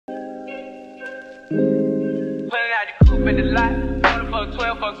Pulling out the coupe in the lot, going for a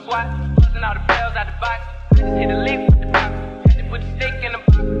 12 fuck swat, busting all the bells out the box. I just hit a leaf with the box, had to put the stick in the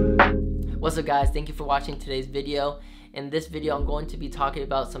box. What's up guys, thank you for watching today's video. In this video I'm going to be talking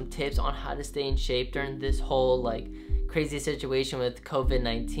about some tips on how to stay in shape during this whole crazy situation with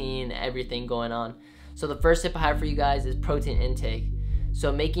COVID-19, everything going on. So the first tip I have for you guys is protein intake. So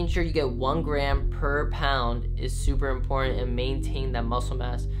making sure you get 1 gram per pound is super important and maintain that muscle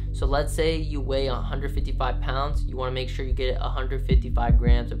mass. So let's say you weigh 155 pounds, you want to make sure you get 155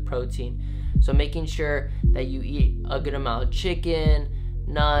 grams of protein. So making sure that you eat a good amount of chicken,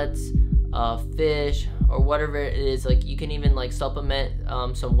 nuts, fish, or whatever it is. You can even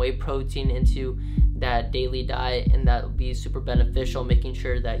supplement some whey protein into that daily diet, and that will be super beneficial, making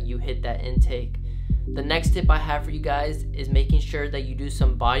sure that you hit that intake. The next tip I have for you guys is making sure that you do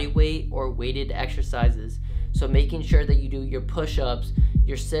some body weight or weighted exercises. So making sure that you do your push-ups,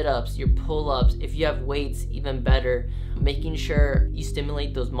 your sit-ups, your pull-ups. If you have weights, even better. Making sure you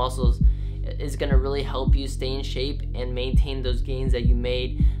stimulate those muscles is going to really help you stay in shape and maintain those gains that you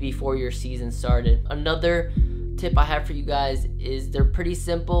made before your season started. Another tip I have for you guys is, they're pretty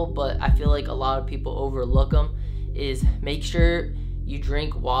simple, but I feel like a lot of people overlook them, is make sure you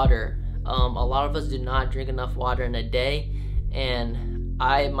drink water. A lot of us do not drink enough water in a day, and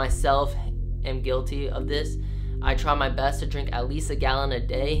I myself am guilty of this. I try my best to drink at least 1 gallon a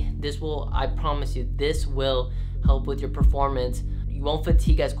day. I promise you, this will help with your performance. You won't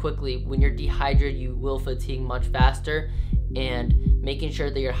fatigue as quickly. When you're dehydrated, you will fatigue much faster, and making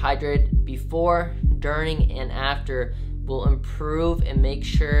sure that you're hydrated before, during, and after will improve and make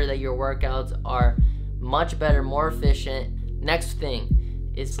sure that your workouts are much better, more efficient. Next thing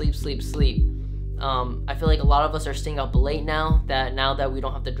is sleep. I feel like a lot of us are staying up late now that we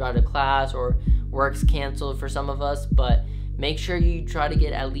don't have to drive to class or work's canceled for some of us, but make sure you try to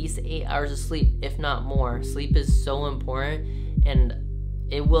get at least 8 hours of sleep, if not more. Sleep is so important, and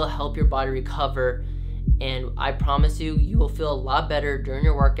it will help your body recover, and I promise you, you will feel a lot better during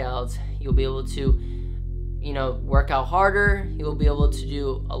your workouts. You'll be able to work out harder. You'll be able to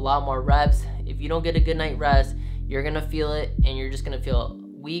do a lot more reps. If you don't get a good night rest, you're gonna feel it, and you're just gonna feel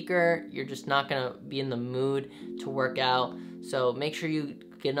weaker. You're just not gonna be in the mood to work out. So make sure you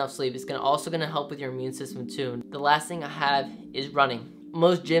get enough sleep. It's also gonna help with your immune system too. The last thing I have is running.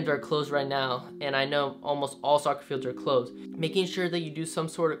 Most gyms are closed right now, and I know almost all soccer fields are closed. Making sure that you do some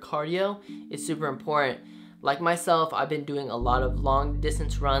sort of cardio is super important. Like myself, I've been doing a lot of long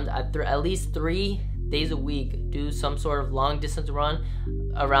distance runs. At least 3 days a week, do some sort of long distance run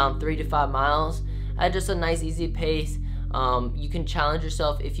around 3 to 5 miles at just a nice easy pace. You can challenge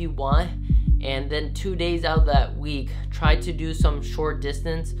yourself if you want, and then 2 days out of that week, try to do some short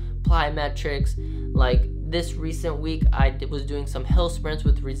distance plyometrics. Like this recent week, I was doing some hill sprints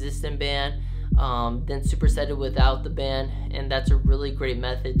with resistant band, then supersetted without the band, and that's a really great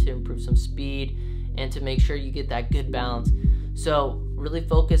method to improve some speed and to make sure you get that good balance. So really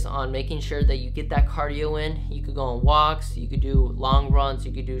focus on making sure that you get that cardio in. You could go on walks, you could do long runs,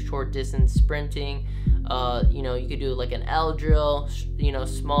 you could do short distance sprinting, you could do like an L drill,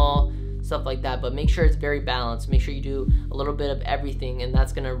 small stuff like that, but make sure it's very balanced. Make sure you do a little bit of everything, and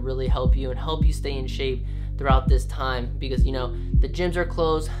that's gonna really help you and help you stay in shape throughout this time, because the gyms are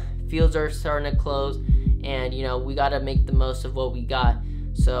closed, fields are starting to close, and we gotta make the most of what we got.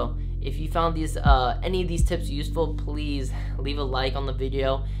 So if you found any of these tips useful, please leave a like on the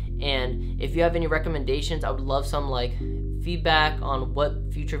video, and if you have any recommendations, I would love some feedback on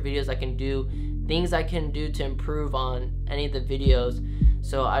what future videos I can do, things I can do to improve on any of the videos.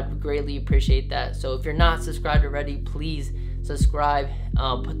 So I'd greatly appreciate that. So if you're not subscribed already, please subscribe,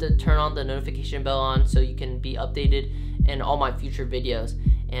 turn on the notification bell on so you can be updated in all my future videos.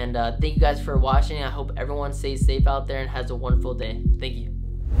 And thank you guys for watching. I hope everyone stays safe out there and has a wonderful day. Thank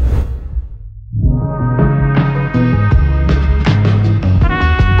you.